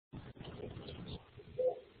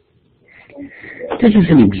This is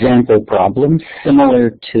an example problem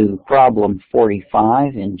similar to problem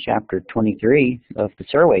 45 in chapter 23 of the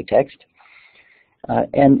Serway text.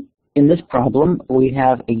 And in this problem, we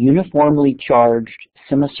have a uniformly charged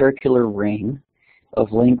semicircular ring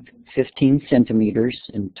of length 15 centimeters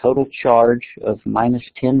and total charge of minus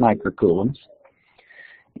 10 microcoulombs.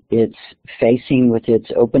 It's facing with its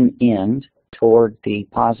open end toward the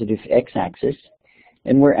positive x-axis,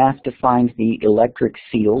 and we're asked to find the electric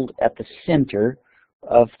field at the center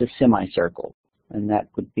of the semicircle, and that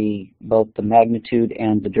would be both the magnitude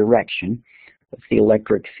and the direction of the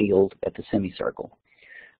electric field at the semicircle.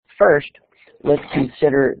 First, let's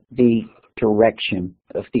consider the direction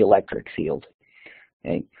of the electric field.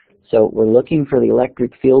 Okay, so we're looking for the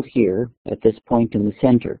electric field here at this point in the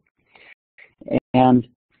center. And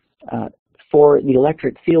for the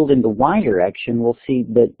electric field in the y direction, we'll see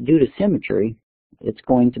that due to symmetry, it's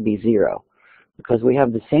going to be 0, because we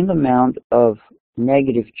have the same amount of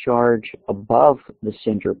negative charge above the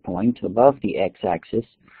center point, above the x-axis,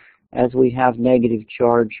 as we have negative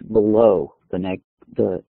charge below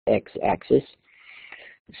the x-axis.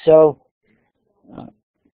 So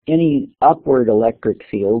any upward electric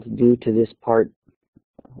field due to this part,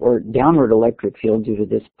 or downward electric field due to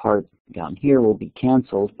this part down here, will be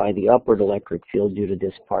canceled by the upward electric field due to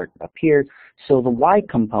this part up here. So the y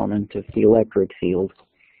component of the electric field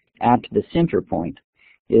at the center point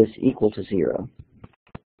is equal to 0.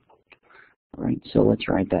 All right, so let's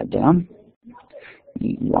write that down.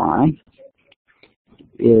 Y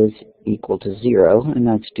is equal to 0, and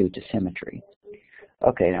that's due to symmetry.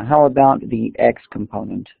 Okay, now how about the x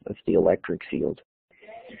component of the electric field?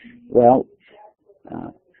 Well,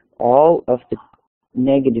 all of the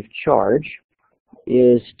negative charge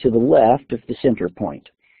is to the left of the center point.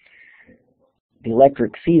 The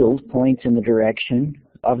electric field points in the direction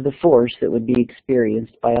of the force that would be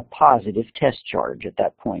experienced by a positive test charge at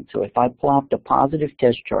that point. So if I plopped a positive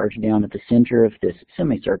test charge down at the center of this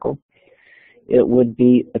semicircle, it would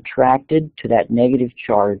be attracted to that negative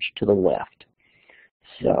charge to the left.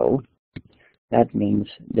 So that means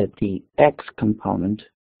that the x component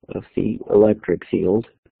of the electric field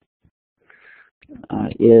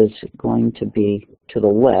is going to be to the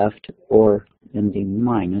left, or in the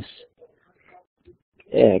minus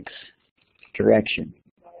x direction.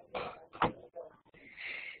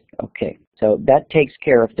 Okay, so that takes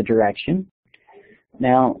care of the direction.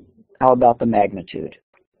 Now, how about the magnitude?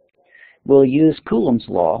 We'll use Coulomb's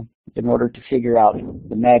law in order to figure out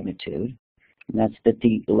the magnitude, and that's that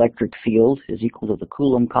the electric field is equal to the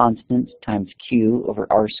Coulomb constant times Q over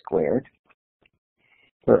R squared,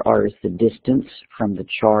 where R is the distance from the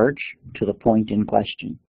charge to the point in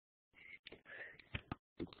question.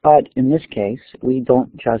 But in this case, we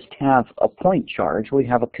don't just have a point charge, we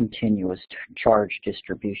have a continuous charge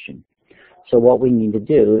distribution. So what we need to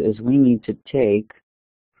do is we need to take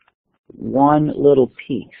one little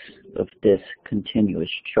piece of this continuous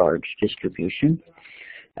charge distribution,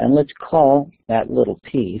 and let's call that little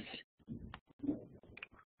piece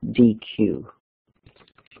dq.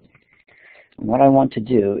 And what I want to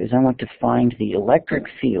do is I want to find the electric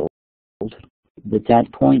field that's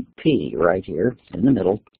at point P right here in the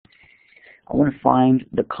middle. I want to find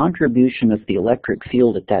the contribution of the electric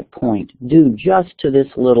field at that point due just to this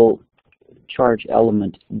little charge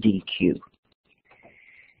element dq.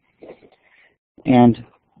 And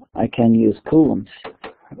I can use Coulomb's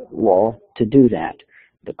law to do that.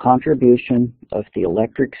 The contribution of the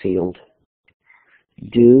electric field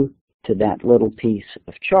due to that little piece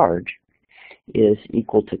of charge is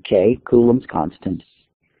equal to K, Coulomb's constant,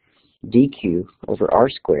 dq over R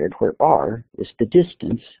squared, where R is the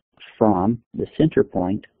distance from the center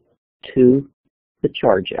point to the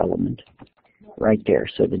charge element right there.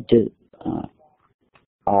 So the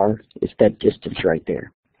R is that distance right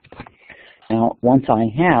there. Now, once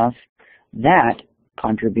I have that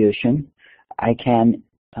contribution, I can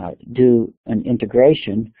do an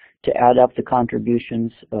integration to add up the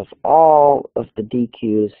contributions of all of the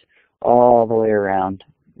dq's all the way around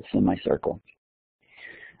the semicircle.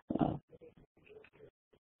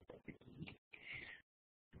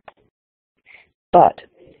 But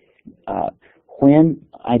when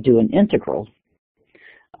I do an integral,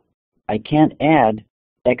 I can't add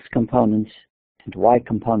x components and y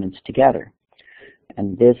components together.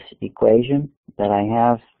 And this equation that I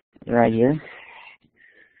have right here,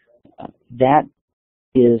 that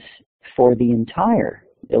is for the entire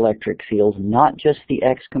electric field, not just the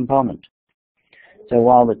x component. So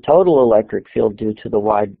while the total electric field due to the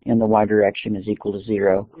y in the y direction is equal to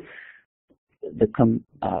 0, the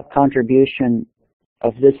contribution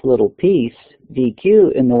of this little piece,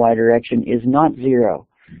 dq, in the y direction is not 0.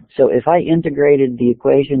 So if I integrated the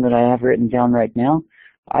equation that I have written down right now,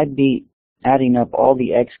 I'd be adding up all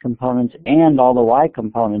the x components and all the y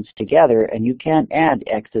components together, and you can't add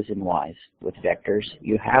x's and y's with vectors.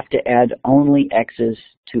 You have to add only x's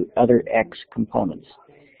to other x components.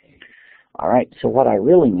 All right, so what I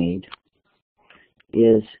really need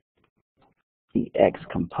is the x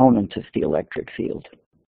component of the electric field.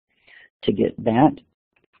 To get that,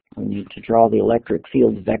 we need to draw the electric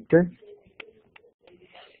field vector.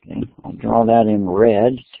 Okay, I'll draw that in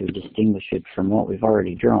red to distinguish it from what we've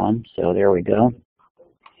already drawn. So there we go.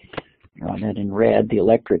 Draw that in red. The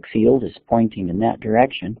electric field is pointing in that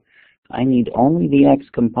direction. I need only the x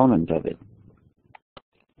component of it.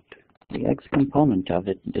 The x component of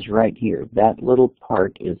it is right here. That little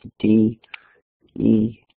part is dE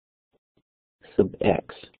sub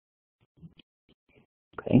x.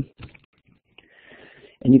 Okay.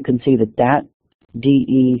 And you can see that that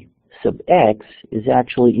dE sub x is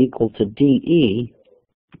actually equal to dE,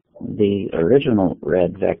 the original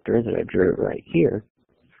red vector that I drew right here,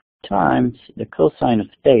 times the cosine of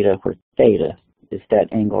theta, where theta is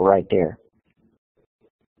that angle right there.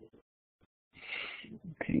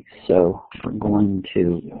 Okay, so we're going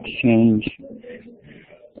to change,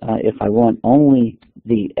 if I want only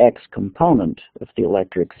the x component of the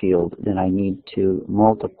electric field, then I need to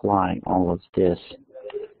multiply all of this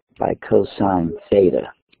by cosine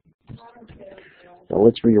theta. So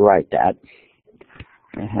let's rewrite that.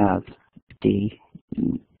 I have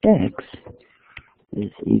dx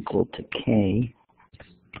is equal to k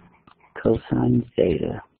cosine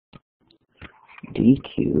theta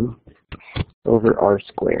dq over r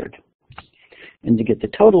squared. And to get the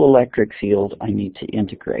total electric field, I need to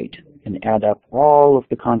integrate and add up all of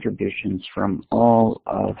the contributions from all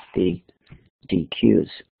of the dq's.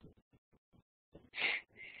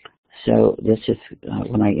 So this is,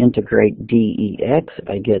 when I integrate dEx,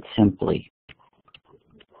 I get simply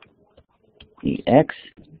dx.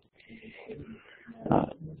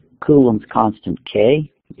 Coulomb's constant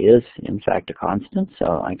K is, in fact, a constant,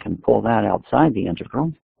 so I can pull that outside the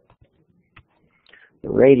integral. The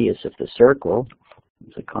radius of the circle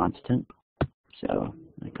is a constant, so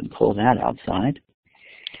I can pull that outside.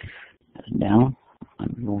 And now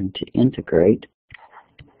I'm going to integrate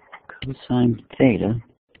cosine theta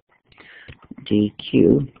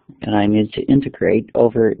dq, and I need to integrate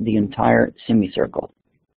over the entire semicircle.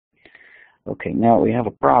 Okay, now we have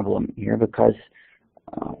a problem here because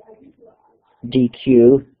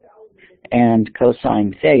dq and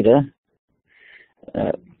cosine theta,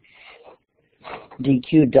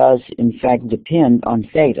 dq does in fact depend on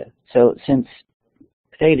theta. So since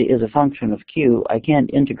theta is a function of q, I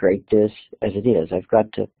can't integrate this as it is. I've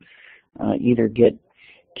got to either get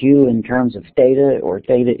q in terms of theta or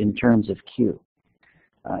theta in terms of q.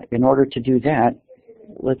 In order to do that,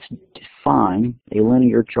 let's define a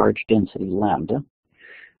linear charge density lambda,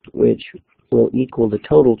 which will equal the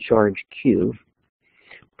total charge q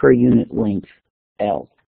per unit length L.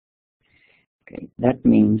 Okay, that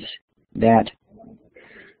means that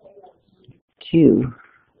q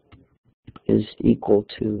is equal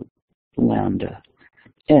to lambda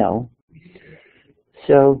L.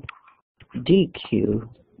 So dq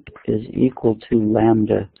is equal to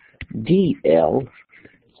lambda dL,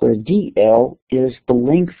 where dL is the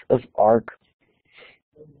length of arc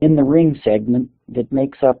in the ring segment that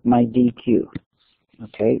makes up my dq.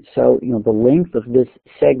 Okay, so the length of this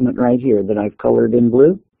segment right here that I've colored in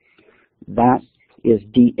blue, that is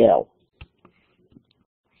dL.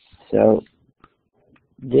 So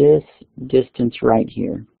this distance right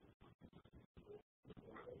here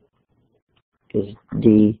is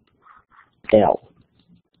dL,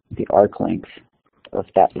 the arc length of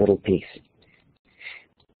that little piece.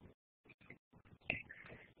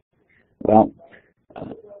 Well,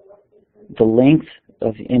 the length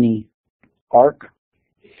of any arc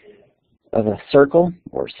of a circle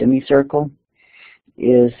or semicircle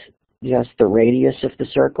is just the radius of the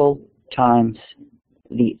circle times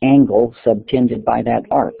the angle subtended by that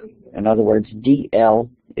arc. In other words, dL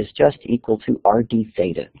is just equal to rd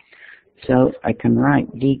theta. So I can write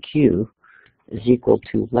dq is equal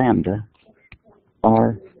to lambda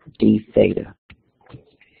rd theta.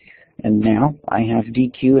 And now I have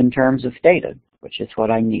dq in terms of theta, which is what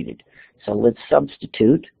I needed. So let's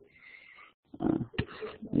substitute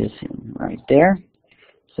this in right there.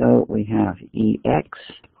 So we have Ex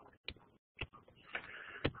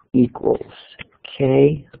equals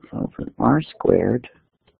k over r squared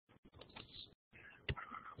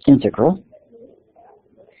integral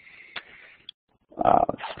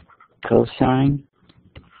of cosine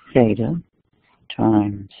theta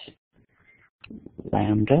times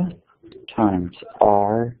lambda times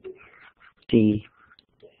r d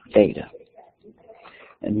theta.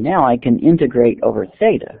 And now I can integrate over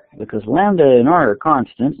theta, because lambda and r are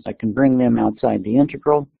constant. I can bring them outside the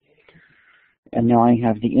integral. And now I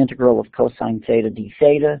have the integral of cosine theta d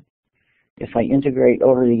theta. If I integrate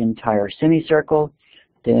over the entire semicircle,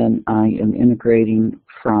 then I am integrating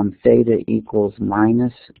from theta equals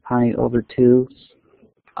minus pi over 2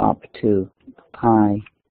 up to pi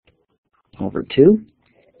over 2.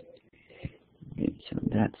 Okay, so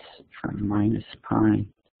that's from minus pi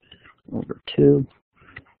over 2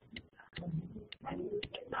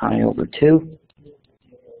 pi over 2.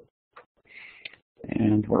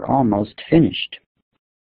 And we're almost finished.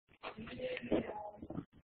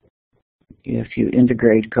 If you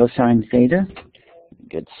integrate cosine theta, you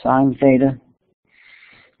get sine theta.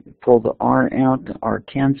 You pull the r out, the r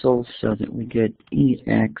cancels, so that we get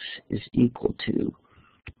Ex is equal to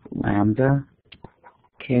lambda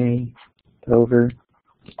k over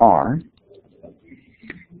r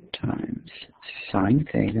times sine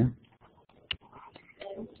theta.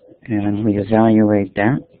 And we evaluate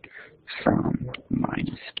that from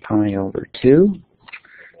minus pi over 2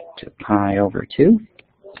 to pi over 2.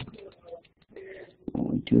 When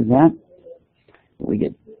we do that, we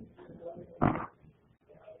get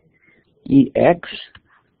Ex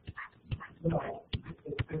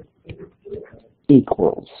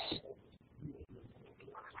equals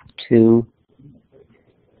 2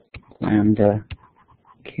 lambda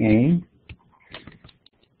k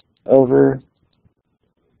over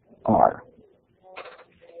r.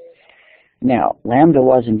 Now, lambda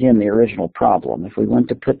wasn't in the original problem. If we want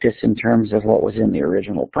to put this in terms of what was in the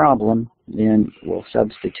original problem, then we'll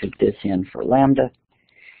substitute this in for lambda.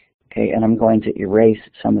 Okay, and I'm going to erase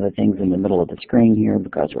some of the things in the middle of the screen here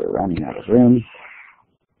because we're running out of room.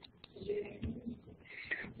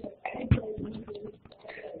 Okay.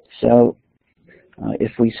 So,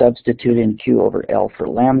 if we substitute in Q over L for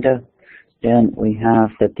lambda, then we have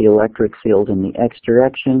that the electric field in the x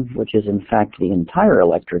direction, which is in fact the entire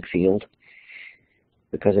electric field,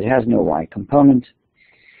 because it has no y component,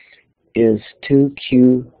 is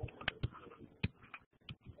 2q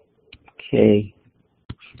k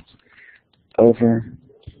over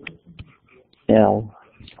L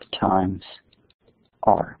times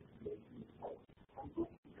R.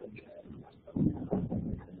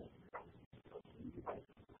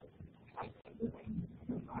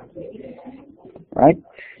 Right?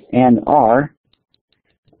 And R,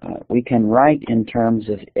 we can write in terms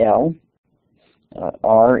of L.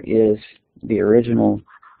 R is the original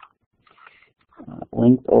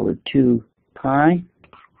length over 2 pi,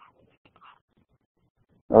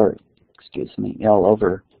 or excuse me, L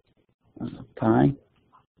over pi,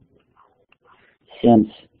 since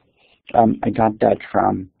I got that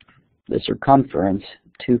from the circumference.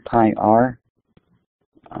 2 pi r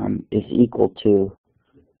is equal to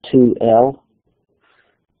 2L,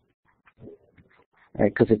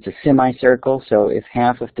 right, because it's a semicircle, so if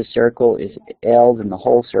half of the circle is L, then the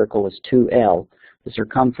whole circle is 2L. The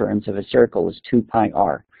circumference of a circle is 2 pi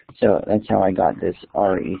r. So that's how I got this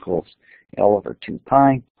r equals L over 2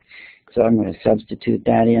 pi. So I'm going to substitute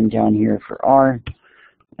that in down here for r.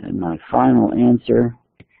 And my final answer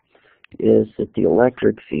is that the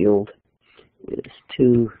electric field is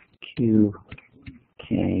 2q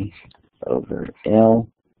k over L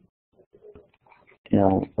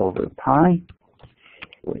over pi,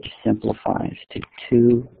 which simplifies to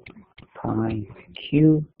 2 pi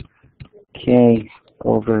q k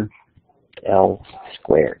over L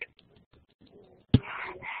squared.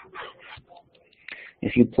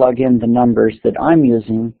 If you plug in the numbers that I'm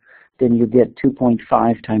using, then you get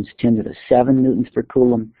 2.5 times 10 to the 7 newtons per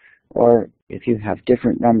Coulomb, or if you have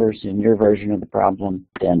different numbers in your version of the problem,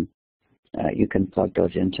 then you can plug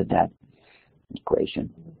those into that equation.